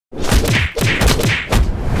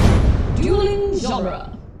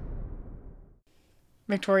genre.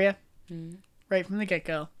 Victoria, right from the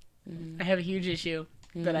get-go, I have a huge issue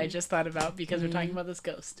that I just thought about because we're talking about this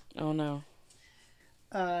ghost. Oh, no.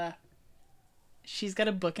 She's got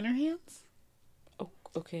a book in her hands? Oh,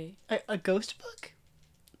 okay. A ghost book?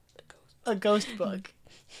 A ghost book.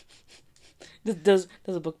 Does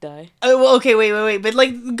the book die? Oh, well, okay, wait. But,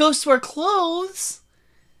 like, ghosts wear clothes.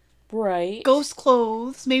 Right. Ghost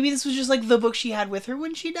clothes. Maybe this was just, like, the book she had with her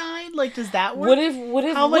when she died? Like, does that work? What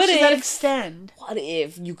if How much does that extend? What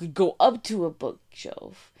if you could go up to a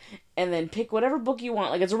bookshelf and then pick whatever book you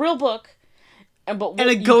want? Like, it's a real book. And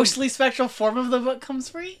a ghostly spectral form of the book comes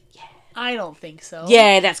free? Yeah. I don't think so.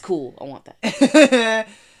 Yeah, that's cool. I want that.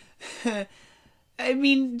 I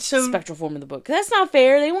mean, so... Spectral form of the book. That's not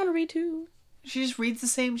fair. They want to read too. She just reads the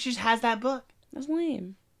same... She just has that book. That's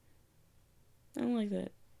lame. I don't like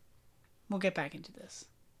that. We'll get back into this.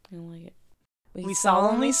 I don't like it. We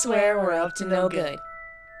solemnly swear we're up to no good.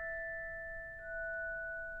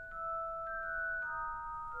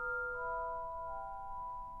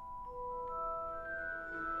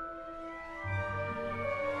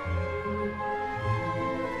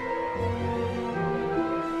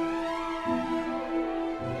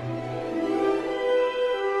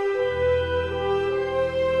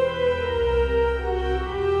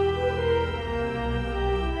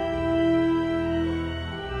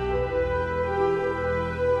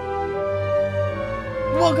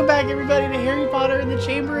 Welcome back, everybody, to Harry Potter and the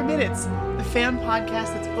Chamber of Minutes, the fan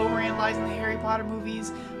podcast that's overanalyzing the Harry Potter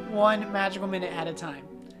movies one magical minute at a time.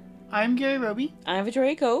 I'm Gary Roby. I'm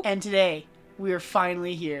Victoria Cope. And today, we are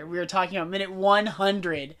finally here. We are talking about minute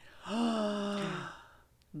 100.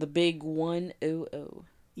 The big 100.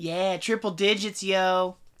 Yeah, triple digits,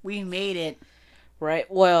 yo. We made it. Right?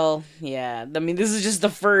 Well, yeah. I mean, this is just the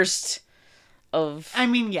first of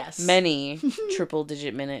yes. many triple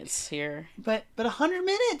digit minutes here. But 100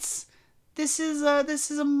 minutes. This is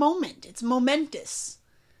a moment. It's momentous.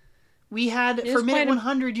 We had for minute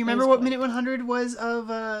 100. Do you remember what minute 100 was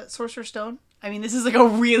of Sorcerer's Stone? I mean, this is like a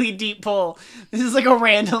really deep pull. This is like a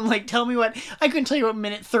random, like, tell me what... I couldn't tell you what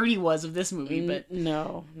minute 30 was of this movie, but...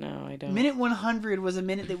 No, I don't. Minute 100 was a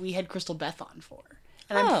minute that we had Crystal Beth on for.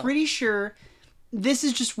 And I'm pretty sure... This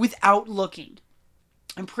is just without looking.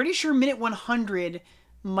 I'm pretty sure minute 100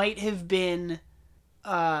 might have been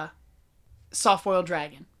Soft-Boiled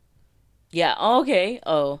Dragon. Yeah, okay.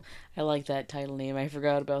 Oh, I like that title name. I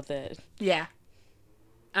forgot about that. Yeah.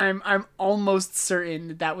 I'm almost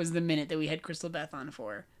certain that was the minute that we had Crystal Beth on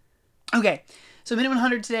for. Okay, so minute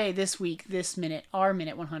 100 today, this week, this minute, our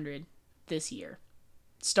minute 100 this year,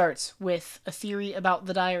 starts with a theory about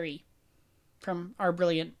the diary from our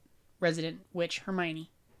brilliant resident witch, Hermione.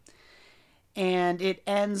 And it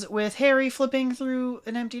ends with Harry flipping through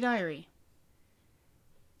an empty diary.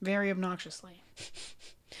 Very obnoxiously.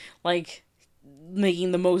 Like...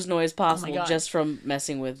 making the most noise possible just from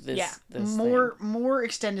messing with this. Yeah, this more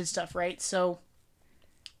extended stuff, right? So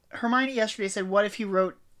Hermione yesterday said, "What if he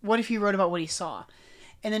wrote about what he saw?"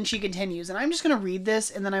 And then she continues, and I'm just gonna read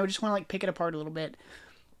this, and then I would just want to like pick it apart a little bit.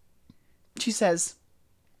 She says,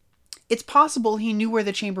 "It's possible he knew where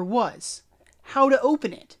the chamber was, how to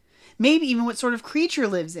open it, maybe even what sort of creature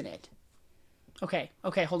lives in it." Okay,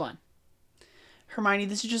 hold on, Hermione.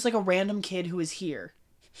 This is just like a random kid who was here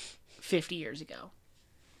 50 years ago.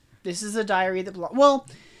 This is a diary that well,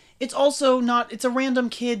 it's also not... It's a random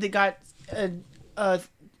kid that got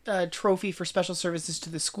a trophy for special services to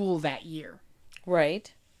the school that year.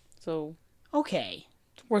 Right. So... Okay.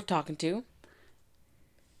 It's worth talking to.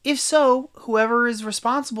 If so, whoever is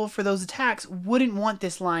responsible for those attacks wouldn't want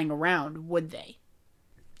this lying around, would they?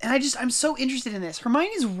 And I'm so interested in this.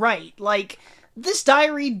 Hermione's right. Like, this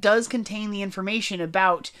diary does contain the information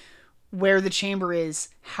about where the chamber is,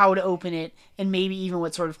 how to open it, and maybe even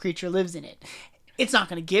what sort of creature lives in it. It's not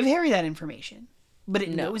going to give Harry that information, but it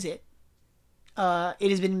knows it. It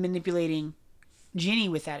has been manipulating Ginny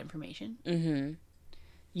with that information. Mm-hmm.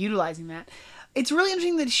 Utilizing that. It's really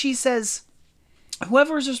interesting that she says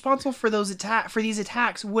whoever is responsible for these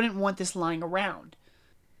attacks wouldn't want this lying around.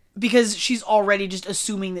 Because she's already just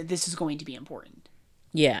assuming that this is going to be important.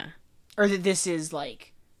 Yeah. Or that this is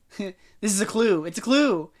like, this is a clue. It's a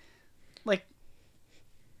clue. Like,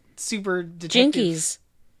 super detective.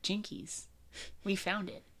 Jinkies. We found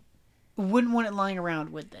it. Wouldn't want it lying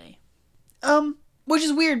around, would they? Which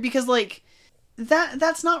is weird because, like,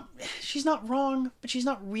 that's not... She's not wrong, but she's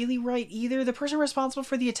not really right either. The person responsible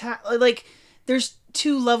for the attack... Like, there's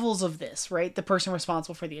two levels of this, right? The person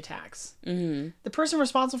responsible for the attacks. Mm-hmm. The person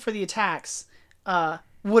responsible for the attacks,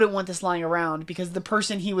 wouldn't want this lying around because the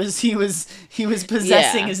person he was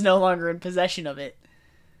possessing is no longer in possession of it.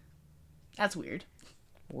 That's weird.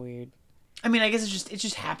 Weird. I mean, I guess it's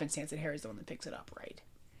just happenstance that Harry's the one that picks it up, right?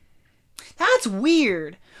 That's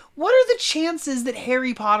weird. What are the chances that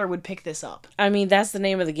Harry Potter would pick this up? I mean, that's the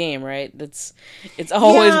name of the game, right? It's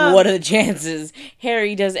always what are the chances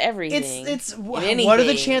Harry does everything. It's what are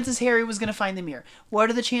the chances Harry was going to find the mirror? What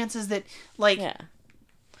are the chances that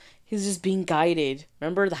he's just being guided.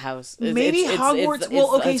 Remember the house? Maybe Hogwarts.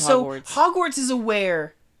 Hogwarts is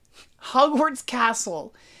aware. Hogwarts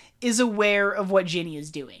Castle is aware of what Ginny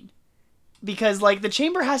is doing, because the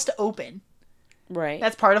chamber has to open. Right.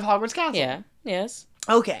 That's part of Hogwarts Castle. Yeah. Yes.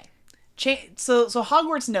 Okay. So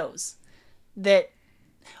Hogwarts knows that.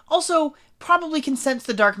 Also, probably can sense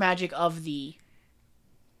the dark magic of the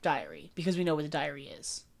diary, because we know what the diary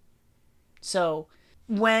is. So,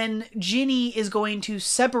 when Ginny is going to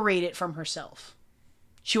separate it from herself,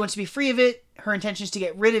 she wants to be free of it. Her intention is to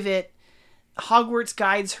get rid of it. Hogwarts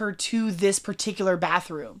guides her to this particular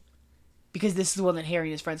bathroom, because this is the one that Harry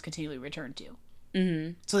and his friends continually return to.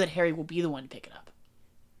 Mm-hmm. So that Harry will be the one to pick it up.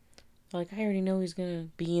 I already know he's gonna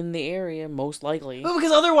be in the area, most likely. But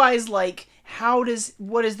because otherwise,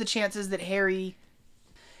 what is the chances that Harry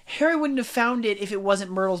wouldn't have found it if it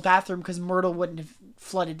wasn't Myrtle's bathroom, because Myrtle wouldn't have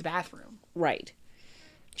flooded the bathroom. Right.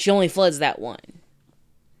 She only floods that one.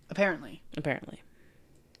 Apparently.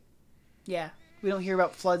 Yeah. We don't hear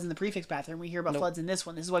about floods in the prefix bathroom. We hear about floods in this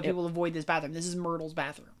one. This is why people avoid this bathroom. This is Myrtle's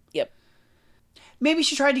bathroom. Yep. Maybe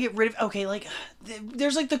she tried to get rid of... Okay,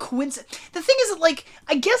 there's the coincidence... The thing is that,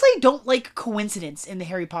 I guess I don't like coincidence in the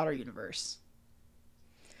Harry Potter universe.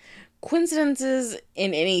 Coincidences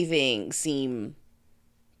in anything seem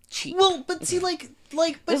cheap. Well, but see,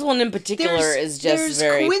 but this one in particular is just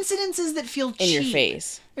very... There's coincidences that feel cheap. In your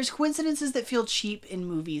face. There's coincidences that feel cheap in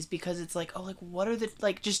movies because it's what are the...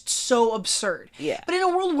 just so absurd. Yeah. But in a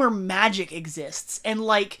world where magic exists and,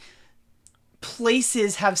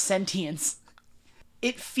 places have sentience...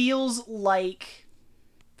 It feels like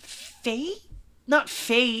fate? Not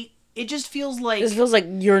fate. It just feels like... It feels like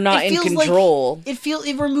you're not in control.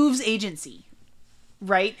 It removes agency.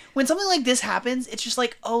 Right? When something like this happens, it's just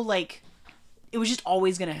it was just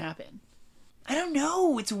always going to happen. I don't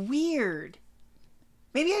know. It's weird.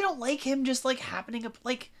 Maybe I don't like him just happening up...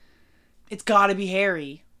 it's gotta be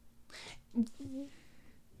Harry.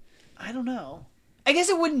 I don't know. I guess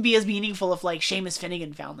it wouldn't be as meaningful if Seamus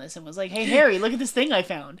Finnegan found this and was like, "Hey Harry, look at this thing I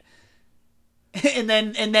found." and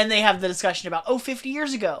then they have the discussion about 50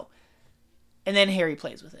 years ago. And then Harry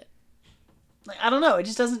plays with it. I don't know, it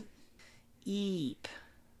just doesn't eep.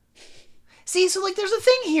 See, so there's a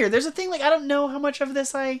thing here. There's a thing I don't know how much of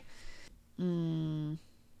this I They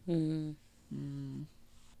wouldn't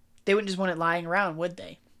just want it lying around, would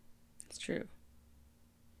they? It's true.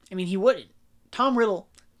 I mean, he wouldn't. Tom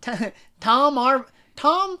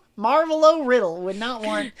Marvolo Riddle would not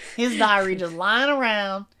want his diary just lying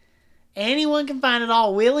around. Anyone can find it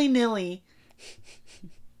all willy-nilly.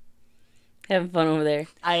 Having fun over there.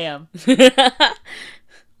 I am.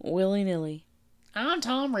 Willy-nilly. I'm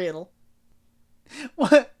Tom Riddle.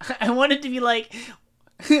 What? I wanted to be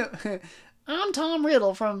I'm Tom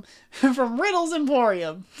Riddle from Riddle's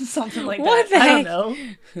Emporium. Something like what that. The heck? I don't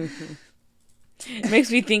know. It makes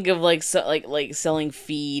me think of selling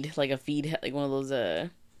feed, a feed, one of those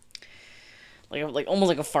almost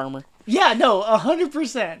like a farmer. Yeah, no,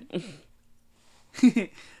 100%.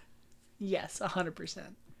 Yes, 100%.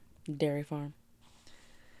 Dairy farm.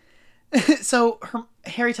 So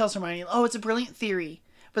Harry tells Hermione, "Oh, it's a brilliant theory,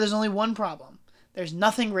 but there's only one problem. There's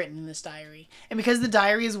nothing written in this diary, and because the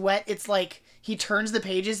diary is wet, it's he turns the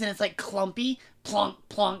pages and it's clumpy, plunk,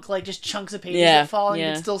 plunk, just chunks of pages that fall, and you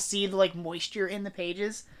can still see the moisture in the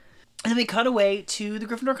pages." And then we cut away to the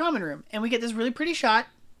Gryffindor common room, and we get this really pretty shot.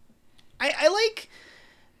 I like,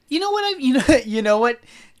 you know what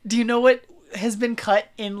do you know what has been cut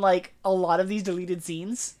in a lot of these deleted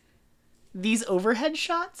scenes? These overhead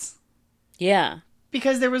shots. Yeah.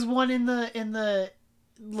 Because there was one in the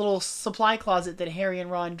little supply closet that Harry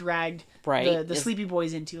and Ron dragged the Sleepy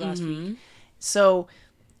Boys into last week. So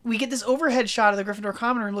we get this overhead shot of the Gryffindor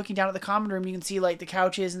common room, looking down at the common room. You can see the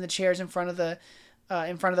couches and the chairs in front of the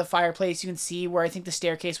fireplace. You can see where I think the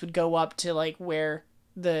staircase would go up to where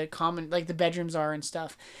the common the bedrooms are and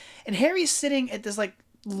stuff. And Harry's sitting at this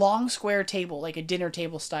long square table, a dinner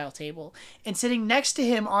table style table, and sitting next to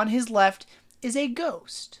him on his left is a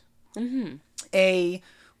ghost. Mm-hmm. A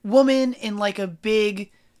woman in a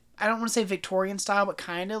big, I don't want to say Victorian style, but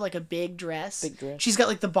kind of a big dress. Big dress. She's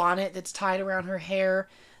got the bonnet that's tied around her hair,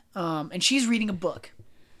 and she's reading a book,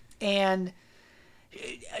 and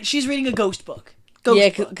she's reading a ghost book.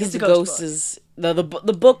 Because the ghost is the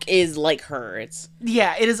book is like her. It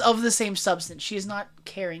is of the same substance. She is not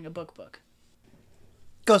carrying a book.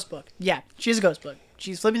 Ghost book. Yeah, she has a ghost book.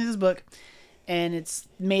 She's flipping through this book, and it's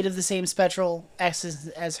made of the same spectral essence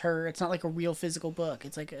as her. It's not like a real physical book.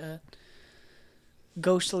 It's like a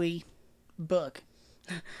ghostly book.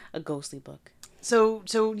 A ghostly book. So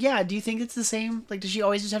yeah, do you think it's the same? Like, does she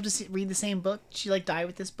always just have to read the same book? Did she, like, die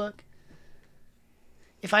with this book?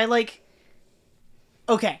 If I, like...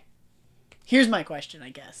 Okay. Here's my question, I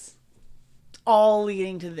guess. It's all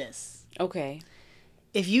leading to this. Okay.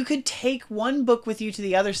 If you could take one book with you to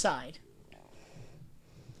the other side,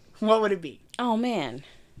 what would it be? Oh, man.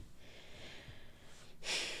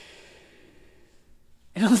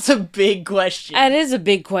 That's a big question. That is a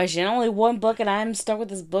big question. Only one book, and I'm stuck with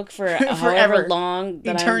this book for Forever. however long.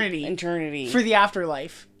 Eternity. Eternity. For the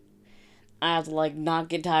afterlife. I have to, like, not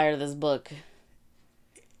get tired of this book.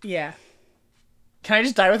 Yeah. Can I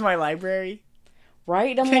just die with my library?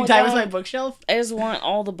 Right? Can I die with my bookshelf? I just want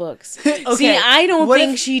all the books. Okay. See, I don't What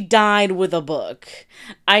think if- she died with a book.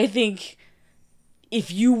 I think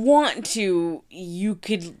if you want to, you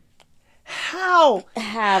could How?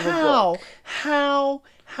 have a book. How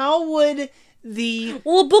would the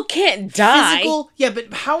Well, a book can't die. physical... Yeah,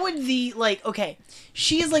 but how would the, like... Okay,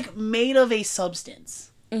 she is, like, made of a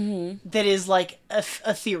substance that is, like,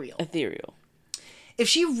 ethereal. Ethereal. If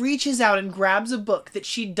she reaches out and grabs a book that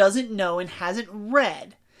she doesn't know and hasn't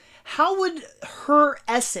read, how would her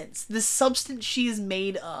essence, the substance she is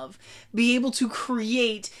made of, be able to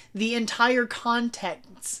create the entire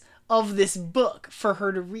contents of this book for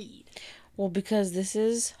her to read? Well, because this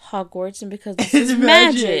is Hogwarts and because this It's is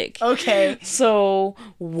magic. Okay. So,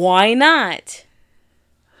 why not?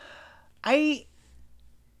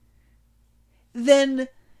 Then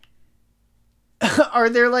are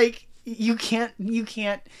there, like, you can't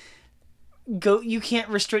restrict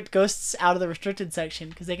ghosts out of the restricted section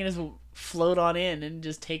because they can just float on in and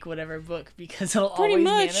just take whatever book because it'll Pretty always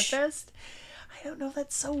much. manifest. I don't know,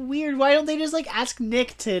 that's so weird. Why don't they just, like, ask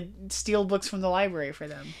Nick to steal books from the library for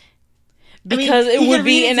them? Because he it would could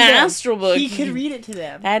be read it an to them. astral book. He could read it to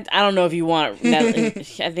them. I don't know if you want. I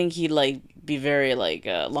think he'd like be very like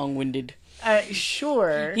long-winded.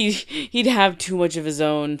 Sure. He'd have too much of his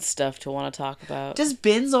own stuff to want to talk about. Does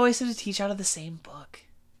Binns always have to teach out of the same book?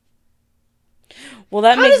 Well,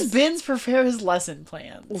 that How makes. does Binns prepare his lesson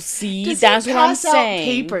plans? Well, see, Does that's he what I'm pass out saying.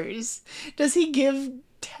 papers? Does he give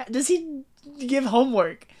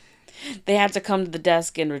homework? They have to come to the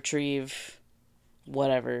desk and retrieve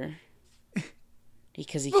whatever.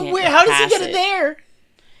 Because he But can't. where? How does he pass get it there?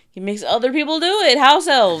 He makes other people do it. House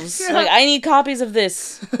elves. Yeah. Like, I need copies of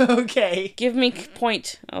this. Okay. Give me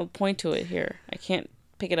point. I'll point to it here. I can't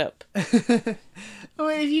pick it up.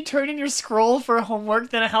 Wait, if you turn in your scroll for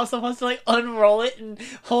homework, then a house elf has to, like, unroll it and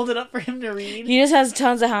hold it up for him to read. He just has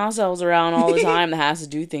tons of house elves around all the time that has to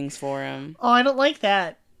do things for him. Oh, I don't like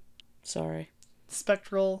that. Sorry.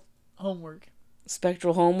 Spectral homework.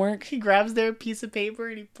 Spectral homework. He grabs their piece of paper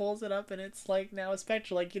and he pulls it up and it's, like, now a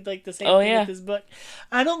spectral. Like, you'd like the same Oh, thing yeah. with this book.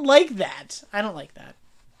 I don't like that.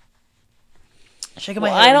 Shaking my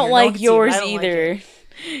Well, head I over don't here. No one like can see it, but yours I don't like either. it.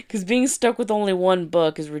 Because being stuck with only one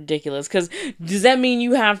book is ridiculous. Because does that mean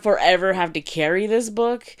you have forever have to carry this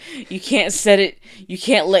book? You can't set it, you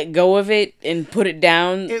can't let go of it and put it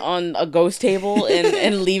down on a ghost table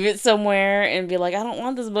and leave it somewhere and be like, I don't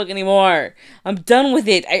want this book anymore. I'm done with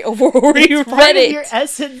it. I already It's part read of it. your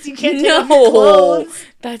essence. You can't take off your No, clothes.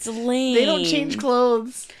 that's lame. They don't change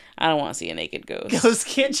clothes. I don't want to see a naked ghost. Ghosts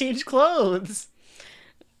can't change clothes.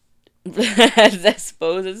 I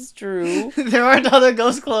suppose it's true. There aren't other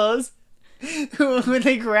ghost clothes. When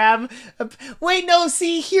they grab wait, no,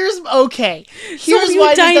 see, here's okay. So Here's you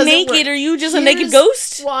why die this doesn't naked, work. or you just a naked Here's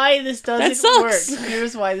ghost? Why this doesn't That sucks. work.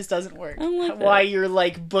 Here's why this doesn't work. I don't like that. Why you're,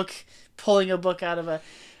 like, pulling a book out of a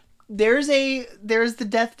there's the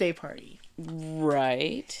Death Day party.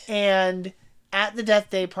 Right. And at the Death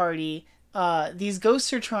Day party, these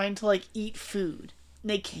ghosts are trying to, like, eat food.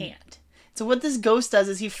 They can't. So what this ghost does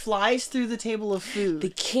is he flies through the table of food. They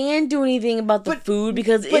can't do anything about the But- food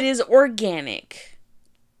because but- it is organic.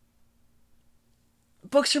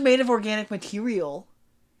 Books are made of organic material.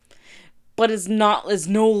 But it's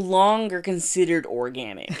no longer considered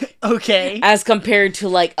organic. Okay. As compared to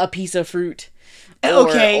like a piece of fruit. Or,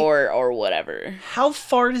 Okay. or whatever. How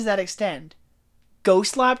far does that extend?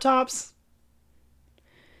 Ghost laptops?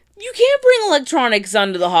 You can't bring electronics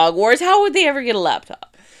onto the Hogwarts. How would they ever get a laptop?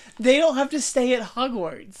 They don't have to stay at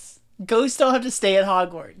Hogwarts. Ghosts don't have to stay at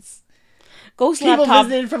Hogwarts. Ghost People laptop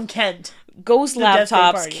visited from Kent. ghost Death Day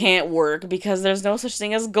laptops party. can't work because there's no such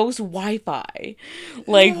thing as ghost Wi-Fi.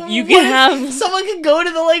 Like, you can have... Someone can go to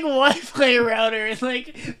the, like, Wi-Fi router and,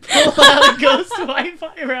 like, pull out a ghost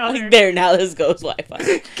Wi-Fi router. Like, there, now there's ghost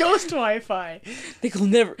Wi-Fi. Ghost Wi-Fi. They'll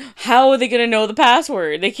never... How are they gonna know the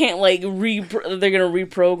password? They can't, like, they're gonna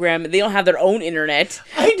reprogram it. They don't have their own internet.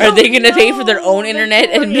 Are they gonna pay for their own internet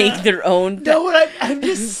and make their own... No, what I'm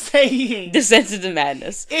just saying. Descent into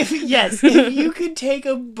madness. If you could take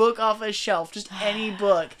a book off a shelf, just any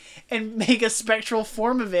book, and make a spectral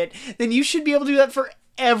form of it, then you should be able to do that for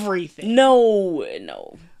everything. No.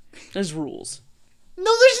 There's rules.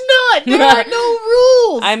 No, there's not. There are no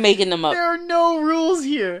rules. I'm making them up. There are no rules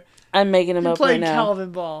here. I'm making them up right now. Playing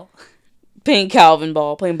Calvin Ball. Playing Calvin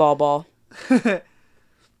Ball. Playing ball.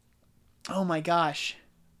 Oh my gosh.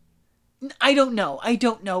 I don't know.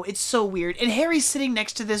 It's so weird. And Harry's sitting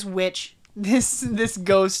next to this witch, this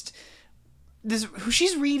ghost, who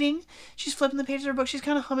she's reading. She's flipping the pages of her book. She's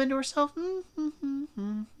kind of humming to herself.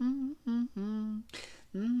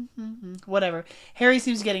 Whatever. Harry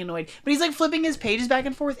seems getting annoyed, but he's like flipping his pages back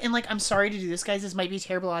and forth. And like, I'm sorry to do this, guys. This might be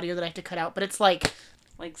terrible audio that I have to cut out, but it's like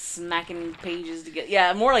smacking pages together.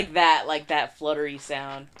 Yeah, more like that fluttery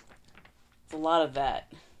sound. It's a lot of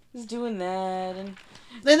that. He's doing that, and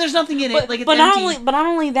then there's nothing in it. Like, it's but empty. not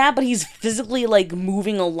only that, but he's physically like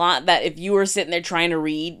moving a lot. That if you were sitting there trying to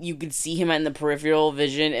read, you could see him in the peripheral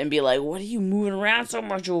vision and be like, "What are you moving around so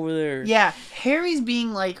much over there?" Yeah, Harry's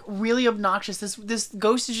being like really obnoxious. This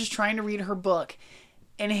ghost is just trying to read her book,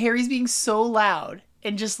 and Harry's being so loud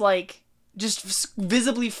and just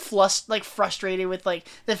visibly frustrated with like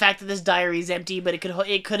the fact that this diary is empty, but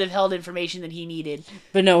it could have held information that he needed.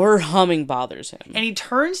 But no, her humming bothers him. And he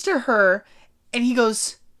turns to her, and he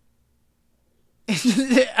goes,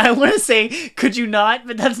 I want to say, "Could you not?"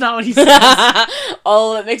 But that's not what he says.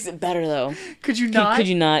 Oh, it makes it better though. Could you not? Could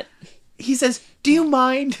you not? He says, "Do you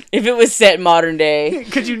mind?" If it was set modern day.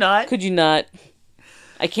 Could you not? Could you not?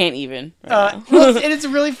 I can't even. Well, and it's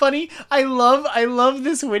really funny. I love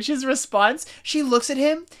this witch's response. She looks at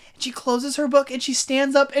him, and she closes her book, and she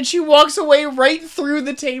stands up, and she walks away right through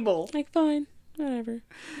the table. Like, fine, whatever.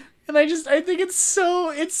 And I think it's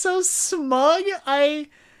so smug. I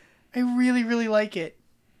really, really like it.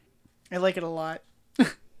 I like it a lot.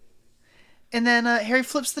 And then Harry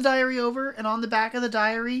flips the diary over, and on the back of the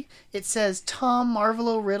diary, it says Tom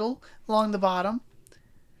Marvolo Riddle along the bottom.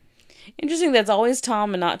 Interesting, that's always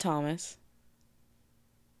Tom and not Thomas.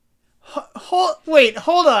 Wait,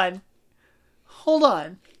 hold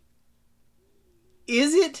on.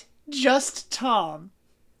 Is it just Tom?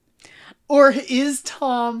 Or is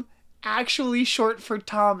Tom actually short for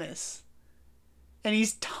Thomas? And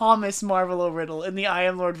he's Thomas Marvolo Riddle, and the I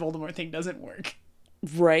Am Lord Voldemort thing doesn't work.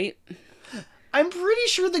 Right. I'm pretty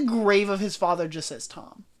sure the grave of his father just says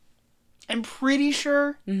Tom. I'm pretty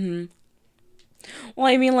sure. Mm-hmm. Well,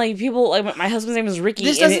 I mean, like, people, like, my husband's name is Ricky,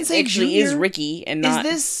 this and doesn't it say actually Junior. is Ricky, and not...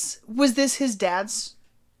 Was this his dad's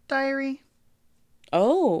diary?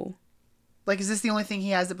 Oh. Like, is this the only thing he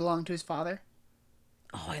has that belonged to his father?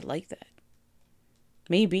 Oh, I like that.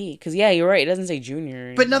 Maybe, because, yeah, you're right, it doesn't say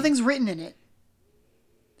Junior. But nothing's written in it.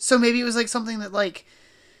 So maybe it was, like, something that, like,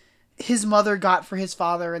 his mother got for his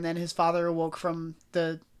father, and then his father awoke from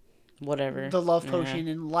the love potion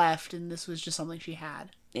and left, and this was just something she had.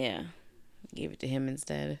 Yeah. Gave it to him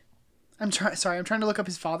instead. I'm trying to look up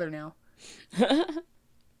his father now.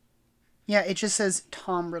 Yeah, it just says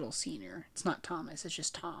Tom Riddle Sr. It's not Thomas, it's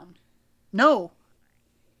just Tom. No.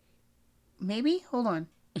 Maybe? Hold on.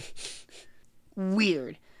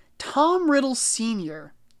 Weird. Tom Riddle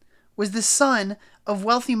Sr. was the son of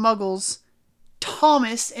wealthy muggles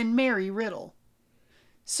Thomas and Mary Riddle.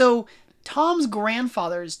 So, Tom's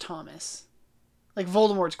grandfather is Thomas. Like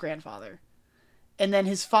Voldemort's grandfather. And then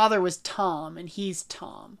his father was Tom, and he's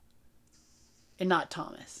Tom. And not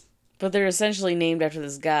Thomas. But they're essentially named after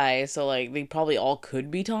this guy, so, like, they probably all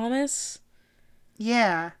could be Thomas?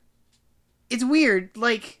 Yeah. It's weird.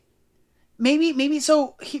 Like, maybe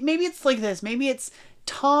it's like this. Maybe it's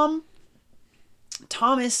Thomas,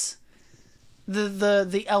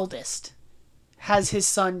 the eldest, has his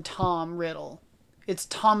son Tom Riddle. It's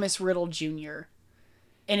Thomas Riddle Jr.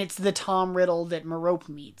 And it's the Tom Riddle that Merope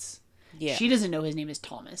meets. Yeah. She doesn't know his name is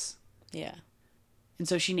Thomas. Yeah. And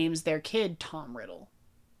so she names their kid Tom Riddle.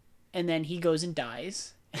 And then he goes and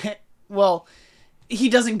dies. Well, he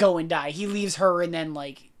doesn't go and die. He leaves her and then,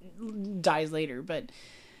 like, dies later. But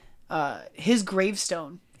his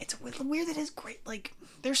gravestone, it's weird that his grave, like,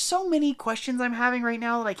 there's so many questions I'm having right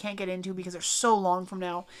now that I can't get into because they're so long from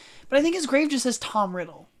now. But I think his grave just says Tom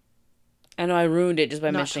Riddle. I know I ruined it just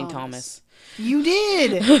by Not mentioning Thomas. You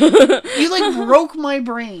did. You like broke my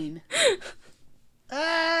brain.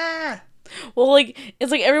 Ah. Well, like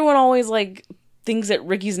it's like everyone always like thinks that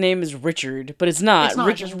Ricky's name is Richard, but it's not.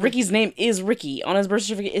 Ricky's name is Ricky. On his birth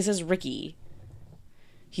certificate, it says Ricky.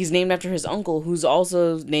 He's named after his uncle, who's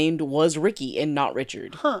also was Ricky and not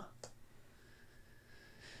Richard. Huh.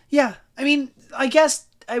 Yeah, I mean, I guess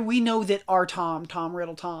we know that our Tom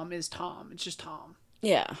Riddle Tom, is Tom. It's just Tom.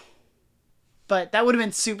 Yeah. But that would have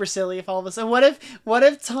been super silly if all of a sudden... What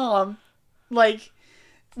if Tom... Like,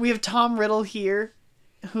 we have Tom Riddle here,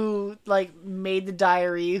 who, like, made the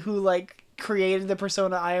diary, who, like, created the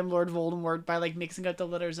persona I am Lord Voldemort by, like, mixing up the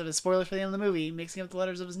letters of his... Spoiler for the end of the movie. Mixing up the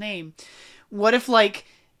letters of his name. What if, like,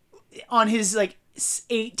 on his, like,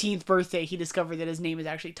 18th birthday, he discovered that his name is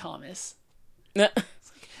actually Thomas?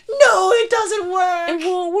 No, it doesn't work! It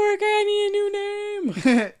won't work. I need a new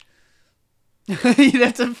name. You'd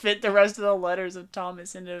have to fit the rest of the letters of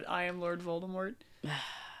Thomas into I am Lord Voldemort.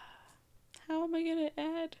 How am I going to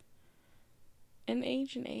add an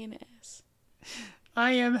H, an A, and an S?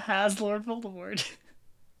 I am Lord Voldemort.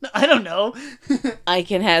 I don't know. I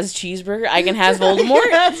can has cheeseburger. I can has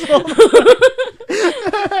Voldemort.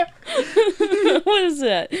 What is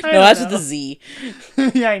that? No, that's with the Z.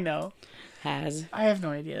 Yeah, I know. Has. I have no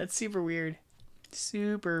idea. That's super weird.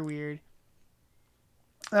 Super weird.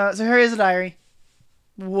 So here is a diary.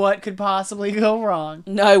 What could possibly go wrong?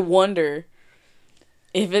 No, I wonder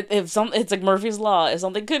if it's like Murphy's Law. If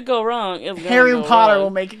something could go wrong, Harry Potter will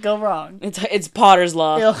make it go wrong. It's Potter's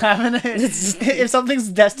Law. It'll happen. If something's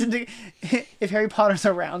destined to, if Harry Potter's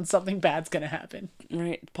around, something bad's gonna happen.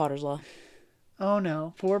 Right, Potter's Law. Oh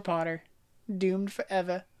no, poor Potter, doomed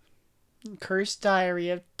forever. Cursed diary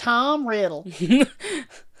of Tom Riddle.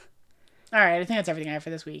 All right, I think that's everything I have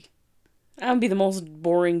for this week. That would be the most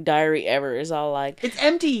boring diary ever. Is all like it's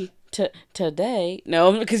empty. Today,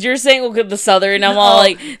 no, because you're saying we'll get the Southern. I'm all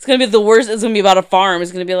like, it's gonna be the worst. It's gonna be about a farm.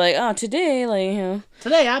 It's gonna be like, oh, today, like, you know.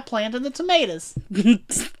 Today I planted the tomatoes.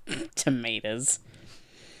 Tomatoes.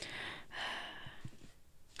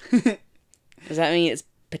 Does that mean it's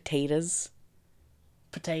potatoes?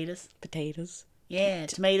 Potatoes. Yeah,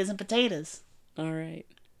 tomatoes and potatoes. All right.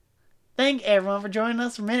 Thank everyone for joining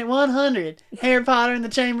us for minute 100. Harry Potter and the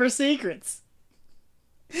Chamber of Secrets.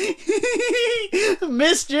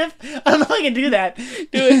 Mischief. I don't know if I can do that. Do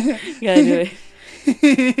it. You gotta do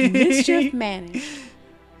it. Mischief managed.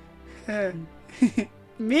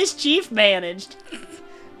 Mischief managed.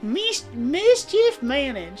 Mischief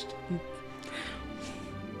managed.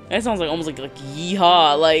 That sounds like almost like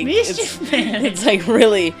yeehaw. Like Mischief managed. It's like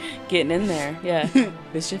really getting in there. Yeah.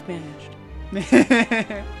 Mischief managed.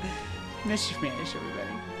 Mischief managed, everybody.